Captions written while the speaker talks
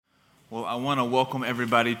Well, I want to welcome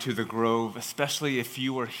everybody to the Grove, especially if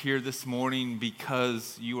you are here this morning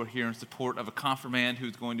because you are here in support of a confirmand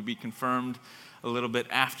who's going to be confirmed a little bit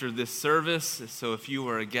after this service. So if you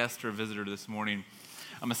are a guest or a visitor this morning,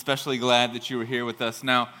 I'm especially glad that you were here with us.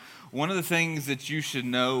 Now, one of the things that you should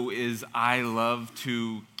know is I love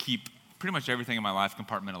to keep pretty much everything in my life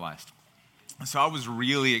compartmentalized. So I was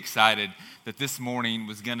really excited that this morning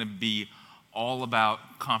was going to be all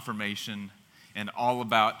about confirmation and all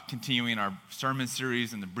about continuing our sermon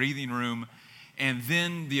series in the breathing room. And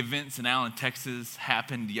then the events in Allen, Texas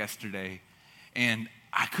happened yesterday, and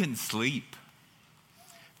I couldn't sleep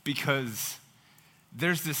because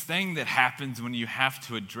there's this thing that happens when you have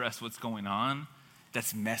to address what's going on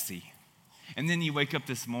that's messy. And then you wake up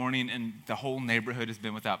this morning and the whole neighborhood has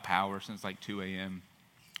been without power since like 2 a.m.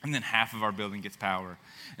 And then half of our building gets power.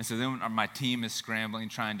 And so then my team is scrambling,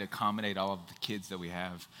 trying to accommodate all of the kids that we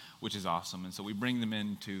have, which is awesome. And so we bring them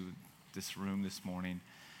into this room this morning.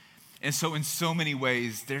 And so in so many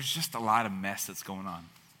ways, there's just a lot of mess that's going on.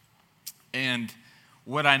 And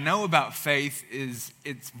what I know about faith is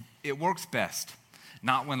it works best,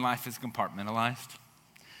 not when life is compartmentalized,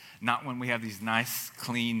 not when we have these nice,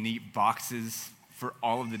 clean, neat boxes for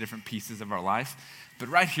all of the different pieces of our life, but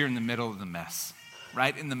right here in the middle of the mess.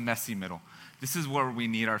 Right in the messy middle. This is where we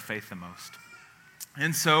need our faith the most.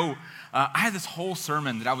 And so I had this whole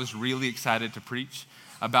sermon that I was really excited to preach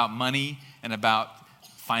about money and about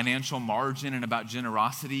financial margin and about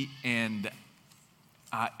generosity. And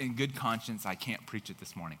in good conscience, I can't preach it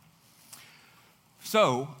this morning.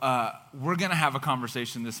 So we're going to have a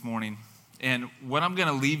conversation this morning. And what I'm going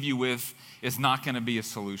to leave you with is not going to be a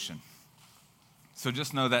solution. So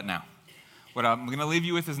just know that now. What I'm going to leave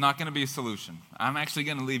you with is not going to be a solution. I'm actually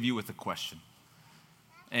going to leave you with a question.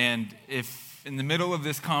 And if in the middle of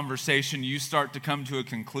this conversation you start to come to a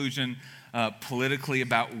conclusion politically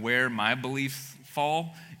about where my beliefs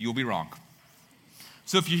fall, you'll be wrong.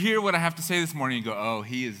 So if you hear what I have to say this morning, you go, oh,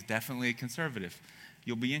 he is definitely a conservative,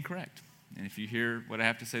 you'll be incorrect. And if you hear what I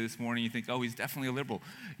have to say this morning, you think, oh, he's definitely a liberal,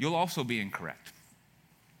 you'll also be incorrect.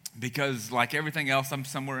 Because like everything else, I'm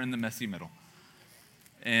somewhere in the messy middle.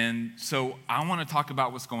 And so I want to talk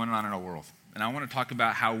about what's going on in our world. And I want to talk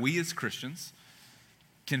about how we as Christians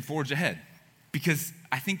can forge ahead. Because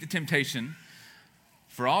I think the temptation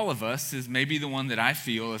for all of us is maybe the one that I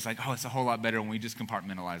feel is like, oh, it's a whole lot better when we just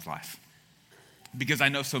compartmentalize life. Because I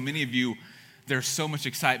know so many of you, there's so much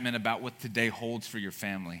excitement about what today holds for your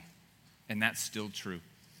family. And that's still true.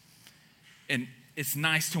 And it's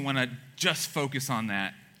nice to want to just focus on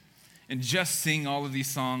that and just sing all of these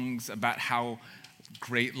songs about how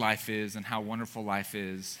great life is and how wonderful life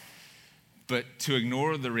is, but to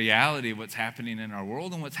ignore the reality of what's happening in our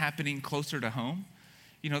world and what's happening closer to home,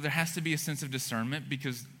 there has to be a sense of discernment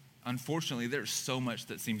because unfortunately there's so much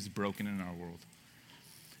that seems broken in our world.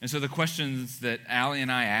 And so the questions that Allie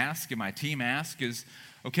and I ask and my team ask is,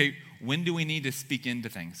 okay, when do we need to speak into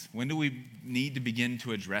things? When do we need to begin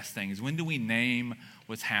to address things? When do we name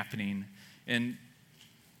what's happening? And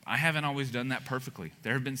I haven't always done that perfectly.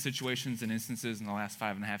 There have been situations and instances in the last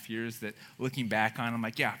 5.5 years that looking back on, I'm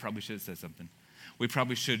like, yeah, I probably should have said something. We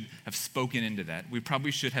probably should have spoken into that. We probably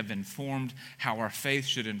should have informed how our faith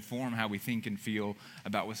should inform how we think and feel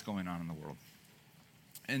about what's going on in the world.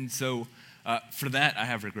 And so for that, I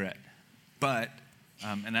have regret. But,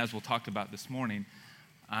 and as we'll talk about this morning,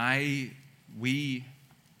 we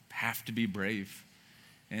have to be brave.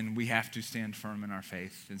 And we have to stand firm in our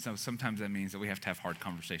faith. And so sometimes that means that we have to have hard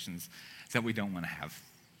conversations that we don't want to have.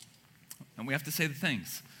 And we have to say the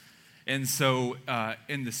things. And so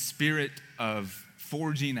in the spirit of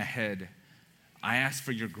forging ahead, I ask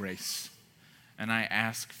for your grace. And I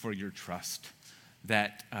ask for your trust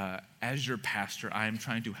that as your pastor, I am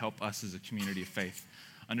trying to help us as a community of faith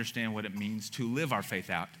understand what it means to live our faith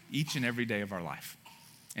out each and every day of our life.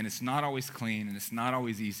 And it's not always clean, and it's not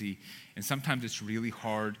always easy. And sometimes it's really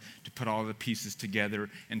hard to put all the pieces together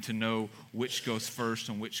and to know which goes first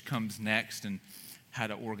and which comes next and how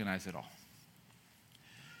to organize it all.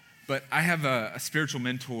 But I have a spiritual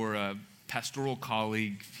mentor, a pastoral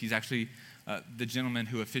colleague. He's actually the gentleman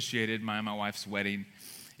who officiated my wife's wedding.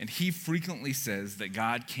 And he frequently says that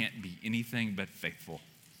God can't be anything but faithful.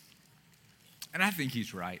 And I think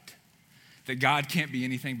he's right, that God can't be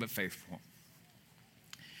anything but faithful.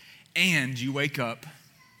 And you wake up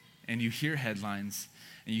and you hear headlines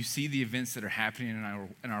and you see the events that are happening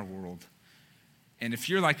in our world. And if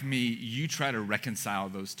you're like me, you try to reconcile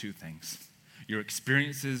those two things. Your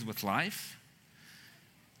experiences with life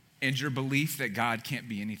and your belief that God can't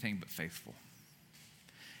be anything but faithful.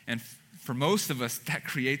 And for most of us, that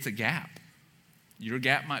creates a gap. Your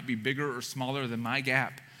gap might be bigger or smaller than my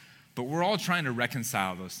gap, But we're all trying to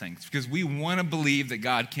reconcile those things because we want to believe that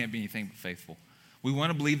God can't be anything but faithful. We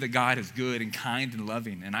want to believe that God is good and kind and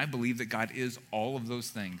loving, and I believe that God is all of those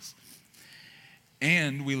things.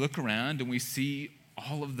 And we look around and we see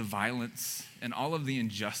all of the violence and all of the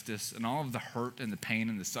injustice and all of the hurt and the pain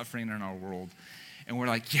and the suffering in our world. And we're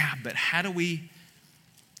like, yeah, but how do we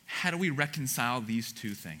reconcile these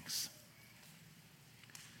two things?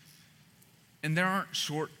 And there aren't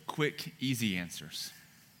short, quick, easy answers.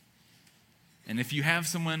 And if you have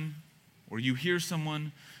someone or you hear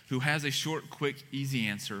someone who has a short, quick, easy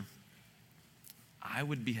answer, I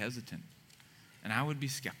would be hesitant and I would be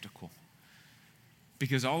skeptical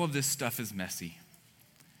because all of this stuff is messy.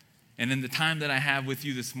 And in the time that I have with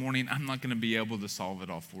you this morning, I'm not going to be able to solve it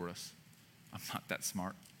all for us. I'm not that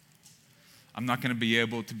smart. I'm not going to be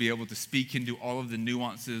able to speak into all of the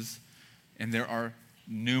nuances, and there are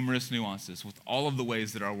numerous nuances with all of the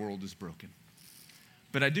ways that our world is broken.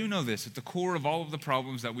 But I do know this, at the core of all of the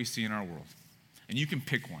problems that we see in our world, and you can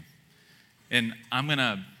pick one, and I'm going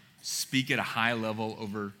to speak at a high level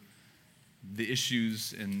over the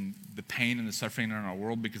issues and the pain and the suffering in our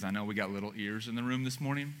world because I know we got little ears in the room this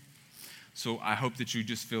morning. So I hope that you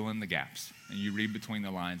just fill in the gaps and you read between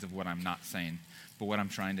the lines of what I'm not saying, but what I'm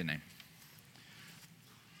trying to name.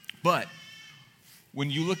 But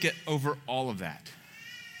when you look at over all of that,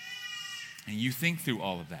 and you think through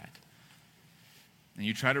all of that, and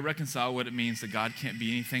you try to reconcile what it means that God can't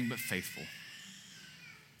be anything but faithful,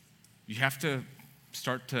 you have to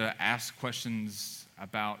start to ask questions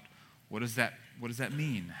about what does that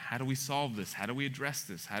mean? How do we solve this? How do we address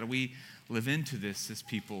this? How do we live into this as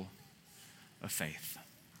people of faith?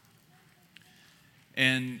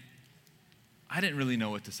 And I didn't really know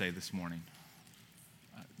what to say this morning.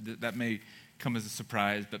 That may come as a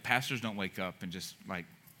surprise, but pastors don't wake up and just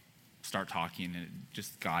start talking and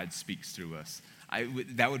just God speaks through us.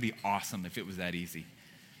 That would be awesome if it was that easy.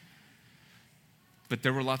 But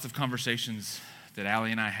there were lots of conversations that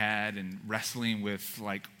Allie and I had and wrestling with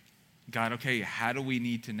God, okay, how do we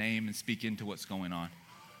need to name and speak into what's going on?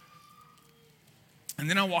 And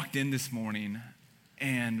then I walked in this morning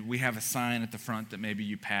and we have a sign at the front that maybe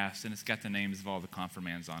you passed and it's got the names of all the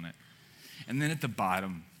confirmands on it. And then at the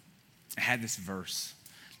bottom, I had this verse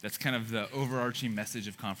that's kind of the overarching message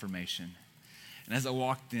of confirmation. And as I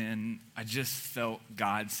walked in, I just felt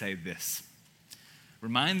God say this.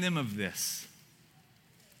 Remind them of this.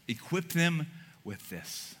 Equip them with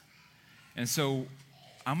this. And so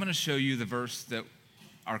I'm going to show you the verse that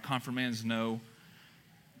our confirmands know.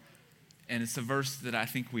 And it's a verse that I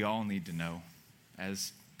think we all need to know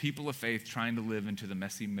as people of faith trying to live into the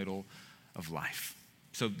messy middle of life.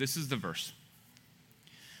 So this is the verse.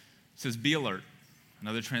 It says, be alert.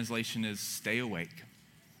 Another translation is stay awake.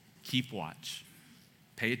 Keep watch.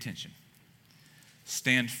 Pay attention.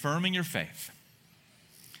 Stand firm in your faith.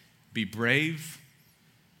 Be brave.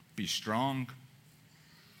 Be strong.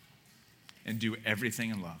 And do everything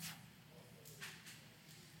in love.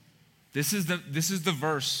 This is the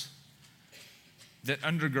verse that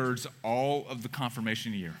undergirds all of the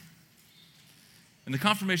confirmation year. And the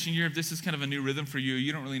confirmation year, if this is kind of a new rhythm for you,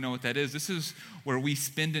 you don't really know what that is. This is where we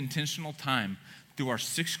spend intentional time through our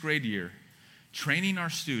 6th grade year, training our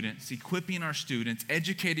students, equipping our students,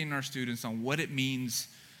 educating our students on what it means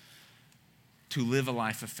to live a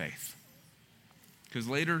life of faith. Because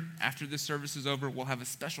later, after this service is over, we'll have a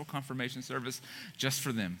special confirmation service just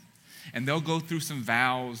for them. And they'll go through some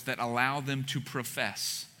vows that allow them to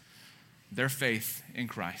profess their faith in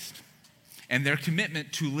Christ and their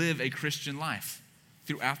commitment to live a Christian life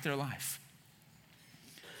throughout their life.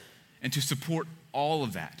 And to support all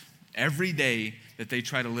of that, every day that they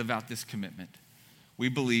try to live out this commitment, we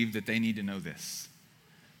believe that they need to know this,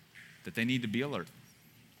 that they need to be alert,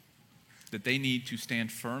 that they need to stand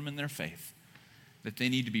firm in their faith, that they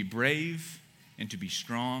need to be brave and to be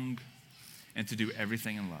strong and to do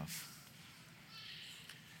everything in love.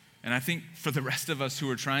 And I think for the rest of us who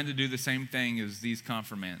are trying to do the same thing as these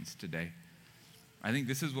confirmands today, I think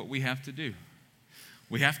this is what we have to do.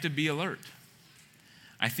 We have to be alert.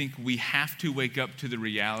 I think we have to wake up to the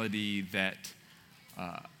reality that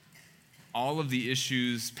all of the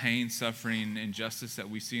issues, pain, suffering, injustice that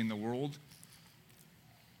we see in the world,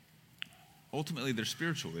 ultimately they're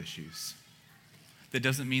spiritual issues. That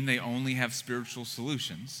doesn't mean they only have spiritual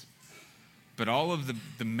solutions. But all of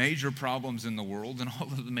the major problems in the world and all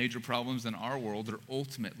of the major problems in our world are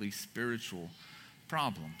ultimately spiritual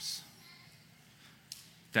problems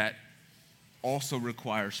that also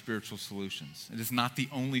require spiritual solutions. It is not the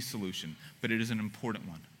only solution, but it is an important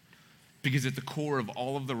one. Because at the core of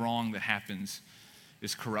all of the wrong that happens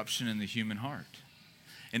is corruption in the human heart.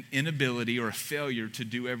 an inability or a failure to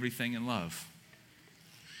do everything in love.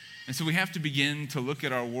 And so we have to begin to look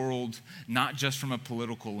at our world not just from a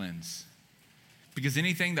political lens. Because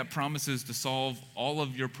anything that promises to solve all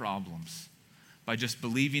of your problems by just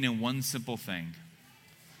believing in one simple thing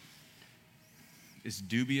is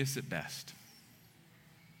dubious at best.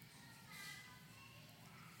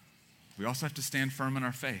 We also have to stand firm in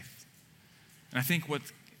our faith. And I think what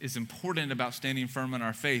is important about standing firm in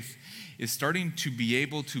our faith is starting to be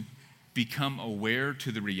able to become aware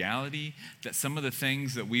to the reality that some of the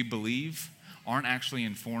things that we believe aren't actually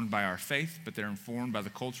informed by our faith, but they're informed by the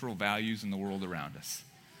cultural values in the world around us.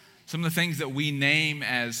 Some of the things that we name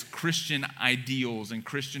as Christian ideals and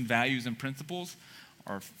Christian values and principles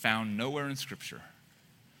are found nowhere in Scripture,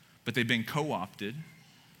 but they've been co-opted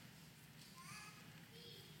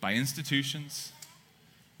by institutions,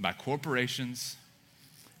 by corporations,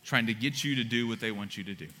 trying to get you to do what they want you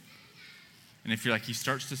to do. And if you're like, he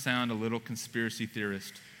starts to sound a little conspiracy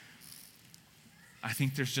theorist, I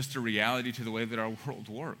think there's just a reality to the way that our world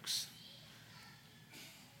works.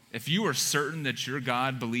 If you are certain that your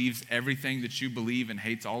God believes everything that you believe and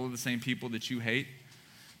hates all of the same people that you hate,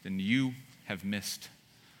 then you have missed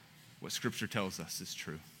what Scripture tells us is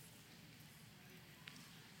true.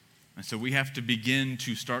 And so we have to begin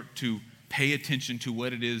to start to pay attention to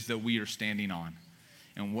what it is that we are standing on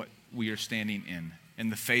and what we are standing in,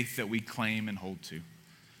 and the faith that we claim and hold to.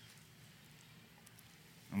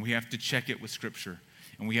 And we have to check it with Scripture,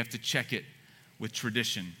 and we have to check it with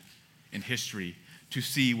tradition and history to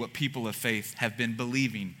see what people of faith have been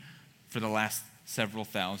believing for the last several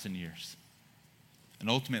thousand years. And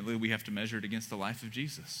ultimately, we have to measure it against the life of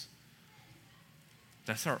Jesus.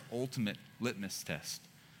 That's our ultimate litmus test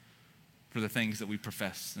for the things that we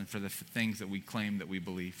profess and for the things that we claim that we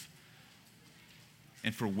believe,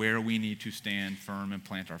 and for where we need to stand firm and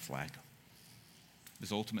plant our flag,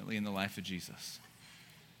 is ultimately in the life of Jesus.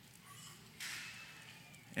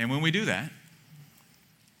 And when we do that,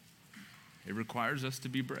 it requires us to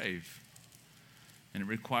be brave, and it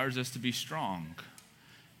requires us to be strong,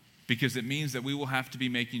 because it means that we will have to be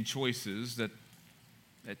making choices that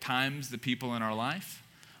at times the people in our life,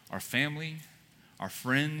 our family, our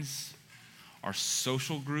friends, our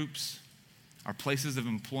social groups, our places of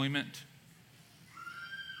employment,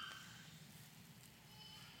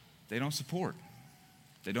 they don't support,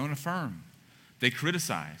 they don't affirm, they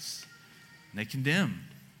criticize, and they condemn.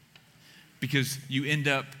 Because you end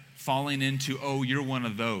up falling into, oh, you're one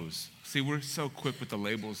of those. See, we're so quick with the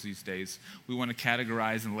labels these days. We want to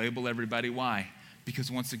categorize and label everybody. Why? Because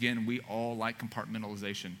once again, we all like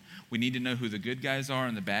compartmentalization. We need to know who the good guys are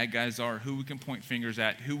and the bad guys are, who we can point fingers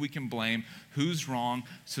at, who we can blame, who's wrong,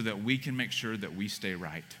 so that we can make sure that we stay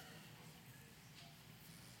right.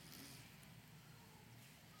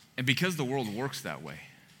 And because the world works that way,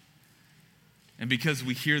 and because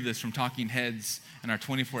we hear this from talking heads in our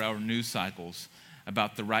 24-hour news cycles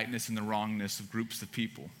about the rightness and the wrongness of groups of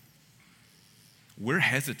people, we're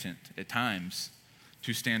hesitant at times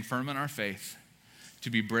to stand firm in our faith, to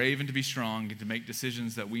be brave and to be strong, and to make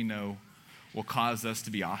decisions that we know will cause us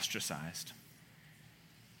to be ostracized.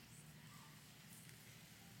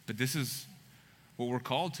 But this is what we're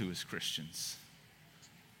called to as Christians.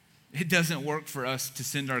 It doesn't work for us to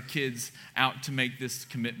send our kids out to make this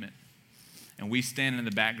commitment, and we stand in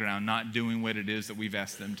the background not doing what it is that we've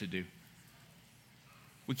asked them to do.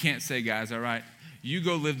 We can't say, guys, all right, you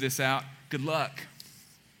go live this out, good luck.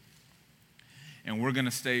 And we're going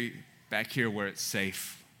to stay back here where it's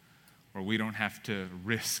safe, where we don't have to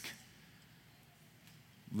risk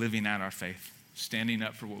living out our faith, standing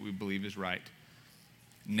up for what we believe is right,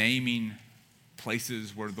 naming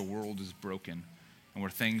places where the world is broken and where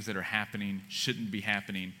things that are happening shouldn't be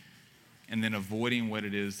happening, and then avoiding what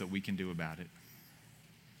it is that we can do about it.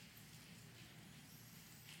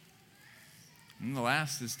 And the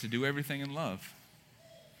last is to do everything in love.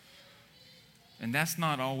 And that's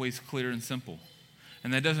not always clear and simple.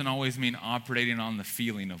 And that doesn't always mean operating on the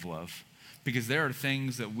feeling of love, because there are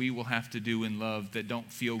things that we will have to do in love that don't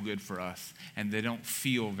feel good for us, and they don't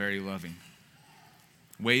feel very loving.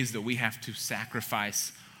 Ways that we have to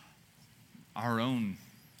sacrifice our own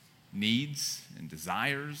needs and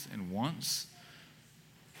desires and wants.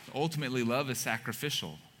 Ultimately, love is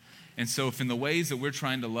sacrificial. And so if in the ways that we're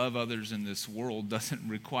trying to love others in this world doesn't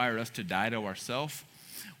require us to die to ourselves,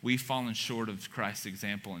 we've fallen short of Christ's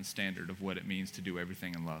example and standard of what it means to do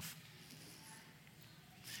everything in love.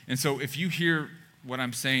 And so if you hear what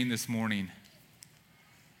I'm saying this morning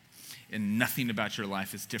and nothing about your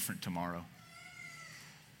life is different tomorrow,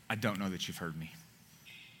 I don't know that you've heard me.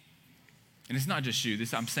 And it's not just you.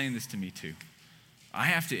 I'm saying this to me too. I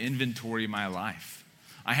have to inventory my life.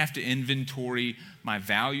 I have to inventory my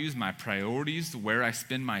values, my priorities, where I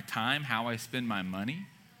spend my time, how I spend my money,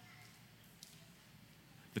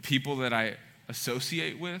 the people that I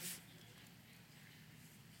associate with,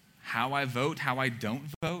 how I vote, how I don't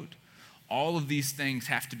vote. All of these things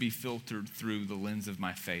have to be filtered through the lens of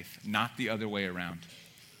my faith, not the other way around.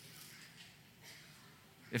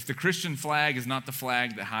 If the Christian flag is not the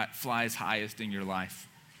flag that flies highest in your life,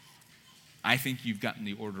 I think you've gotten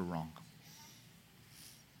the order wrong.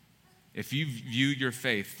 If you view your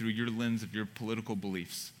faith through your lens of your political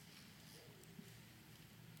beliefs,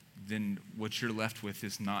 then what you're left with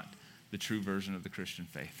is not the true version of the Christian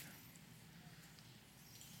faith.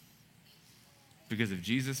 Because if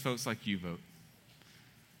Jesus votes like you vote,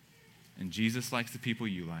 and Jesus likes the people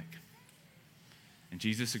you like, and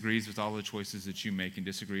Jesus agrees with all the choices that you make and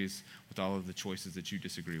disagrees with all of the choices that you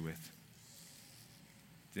disagree with,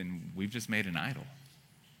 then we've just made an idol.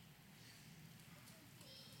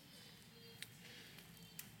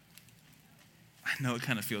 I know it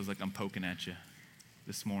kind of feels like I'm poking at you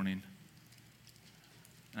this morning.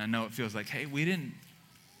 And I know it feels like, hey, we didn't.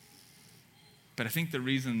 But I think the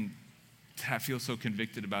reason I feel so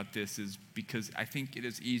convicted about this is because I think it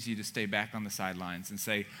is easy to stay back on the sidelines and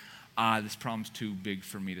say, this problem's too big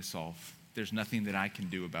for me to solve. There's nothing that I can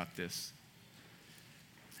do about this.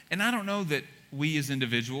 And I don't know that we as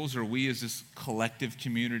individuals or we as this collective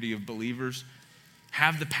community of believers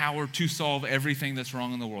have the power to solve everything that's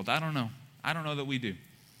wrong in the world. I don't know. I don't know that we do.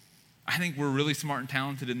 I think we're really smart and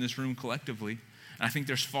talented in this room collectively. And I think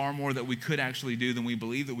there's far more that we could actually do than we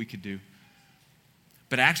believe that we could do.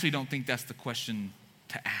 But I actually don't think that's the question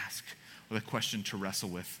to ask or the question to wrestle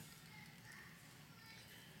with.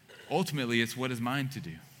 Ultimately, it's what is mine to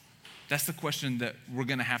do. That's the question that we're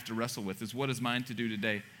going to have to wrestle with, is what is mine to do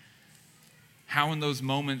today? How in those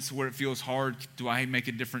moments where it feels hard do I make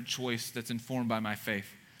a different choice that's informed by my faith?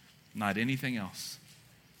 Not anything else.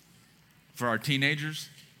 For our teenagers,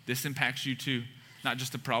 this impacts you too. Not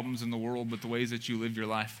just the problems in the world, but the ways that you live your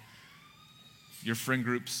life. Your friend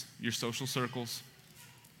groups, your social circles,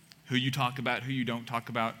 who you talk about, who you don't talk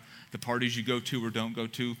about, the parties you go to or don't go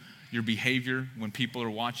to, your behavior when people are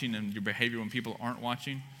watching and your behavior when people aren't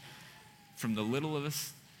watching, from the little of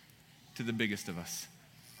us to the biggest of us.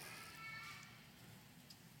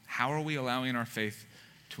 How are we allowing our faith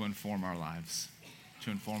to inform our lives,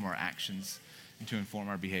 to inform our actions, and to inform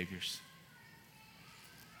our behaviors?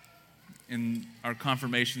 In our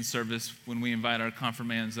confirmation service, when we invite our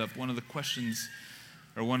confirmands up, one of the questions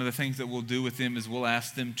or one of the things that we'll do with them is we'll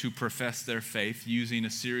ask them to profess their faith using a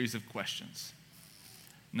series of questions.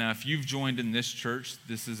 Now, if you've joined in this church,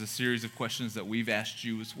 this is a series of questions that we've asked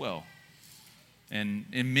you as well. And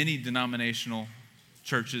in many denominational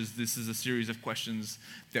churches, this is a series of questions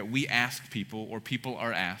that we ask people or people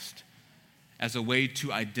are asked as a way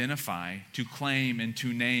to identify, to claim, and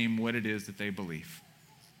to name what it is that they believe.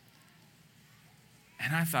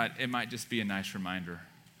 And I thought it might just be a nice reminder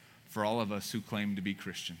for all of us who claim to be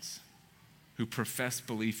Christians, who profess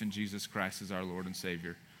belief in Jesus Christ as our Lord and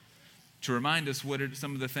Savior, to remind us what are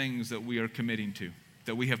some of the things that we are committing to,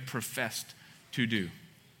 that we have professed to do.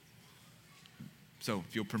 So,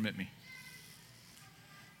 if you'll permit me.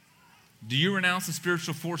 Do you renounce the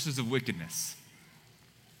spiritual forces of wickedness,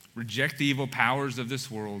 reject the evil powers of this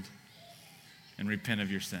world, and repent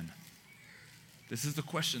of your sin? This is the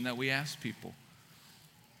question that we ask people.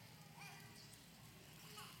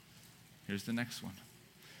 Here's the next one.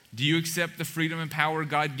 Do you accept the freedom and power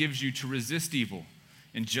God gives you to resist evil,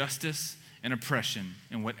 injustice, and oppression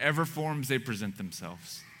in whatever forms they present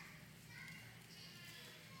themselves?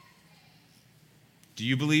 Do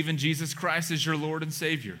you believe in Jesus Christ as your Lord and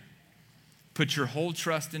Savior? Put your whole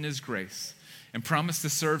trust in His grace and promise to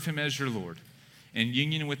serve Him as your Lord in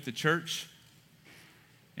union with the church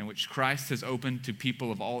in which Christ has opened to people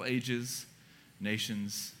of all ages,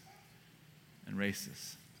 nations, and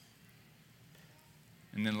races.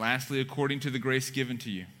 And then lastly, according to the grace given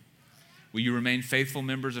to you, will you remain faithful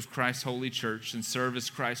members of Christ's holy church and serve as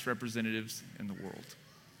Christ's representatives in the world?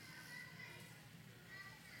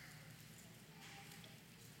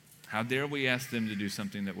 How dare we ask them to do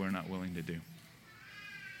something that we're not willing to do?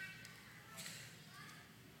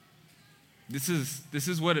 This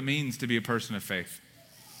is what it means to be a person of faith.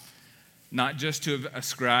 Not just to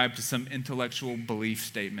ascribe to some intellectual belief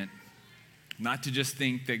statement, not to just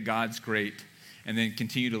think that God's great and then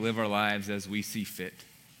continue to live our lives as we see fit.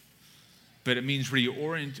 But it means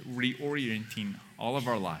reorienting all of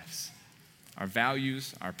our lives, our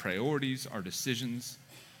values, our priorities, our decisions.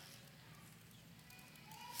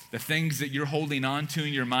 The things that you're holding on to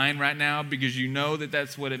in your mind right now because you know that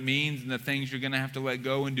that's what it means and the things you're going to have to let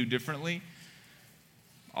go and do differently.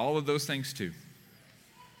 All of those things too.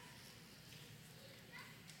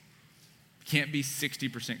 Can't be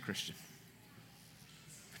 60% Christian.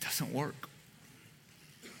 It doesn't work.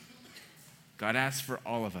 God asks for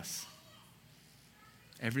all of us,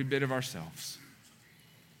 every bit of ourselves.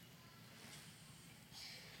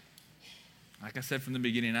 Like I said from the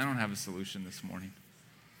beginning, I don't have a solution this morning.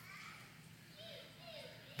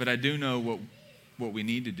 But I do know what we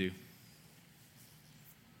need to do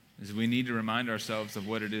is we need to remind ourselves of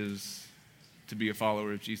what it is to be a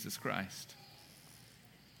follower of Jesus Christ.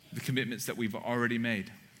 The commitments that we've already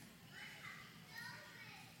made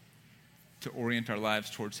to orient our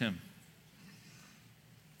lives towards Him.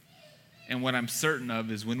 And what I'm certain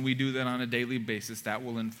of is when we do that on a daily basis, that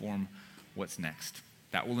will inform what's next.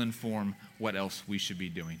 That will inform what else we should be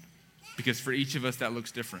doing. Because for each of us, that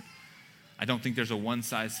looks different. I don't think there's a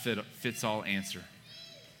one-size-fits-all answer.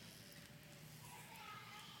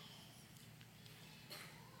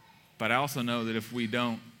 But I also know that if we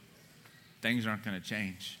don't, things aren't going to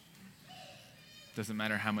change. Doesn't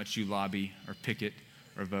matter how much you lobby or picket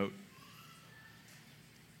or vote.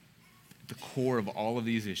 At the core of all of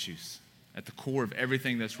these issues, at the core of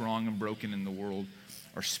everything that's wrong and broken in the world,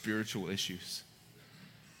 are spiritual issues.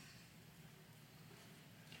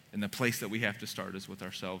 And the place that we have to start is with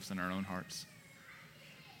ourselves and our own hearts.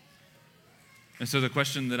 And so the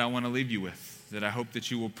question that I want to leave you with, that I hope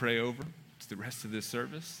that you will pray over to the rest of this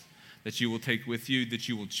service, that you will take with you, that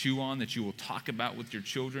you will chew on, that you will talk about with your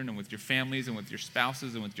children and with your families and with your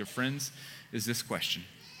spouses and with your friends, is this question.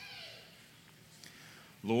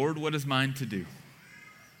 Lord, what is mine to do?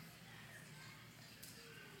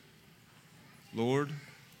 Lord,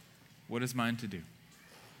 what is mine to do?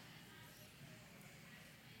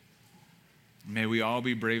 May we all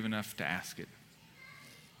be brave enough to ask it.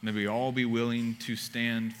 May we all be willing to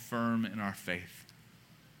stand firm in our faith.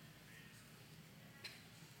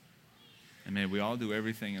 And may we all do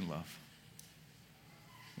everything in love.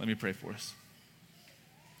 Let me pray for us.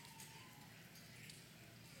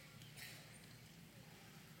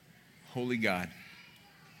 Holy God,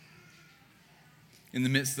 in the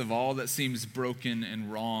midst of all that seems broken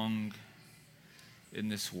and wrong in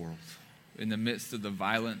this world, in the midst of the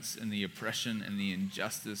violence and the oppression and the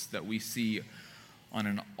injustice that we see on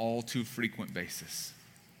an all too frequent basis,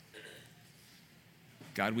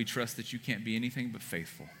 God, we trust that you can't be anything but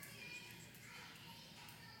faithful.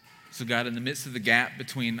 So God, in the midst of the gap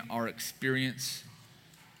between our experience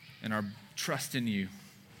and our trust in you,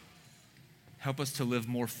 help us to live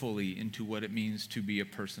more fully into what it means to be a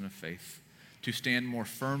person of faith, to stand more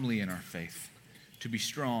firmly in our faith, to be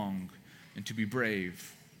strong and to be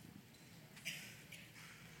brave,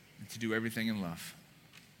 and to do everything in love.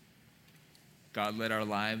 God, let our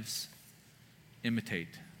lives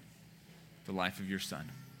imitate the life of your Son.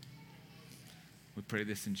 We pray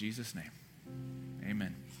this in Jesus' name.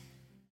 Amen.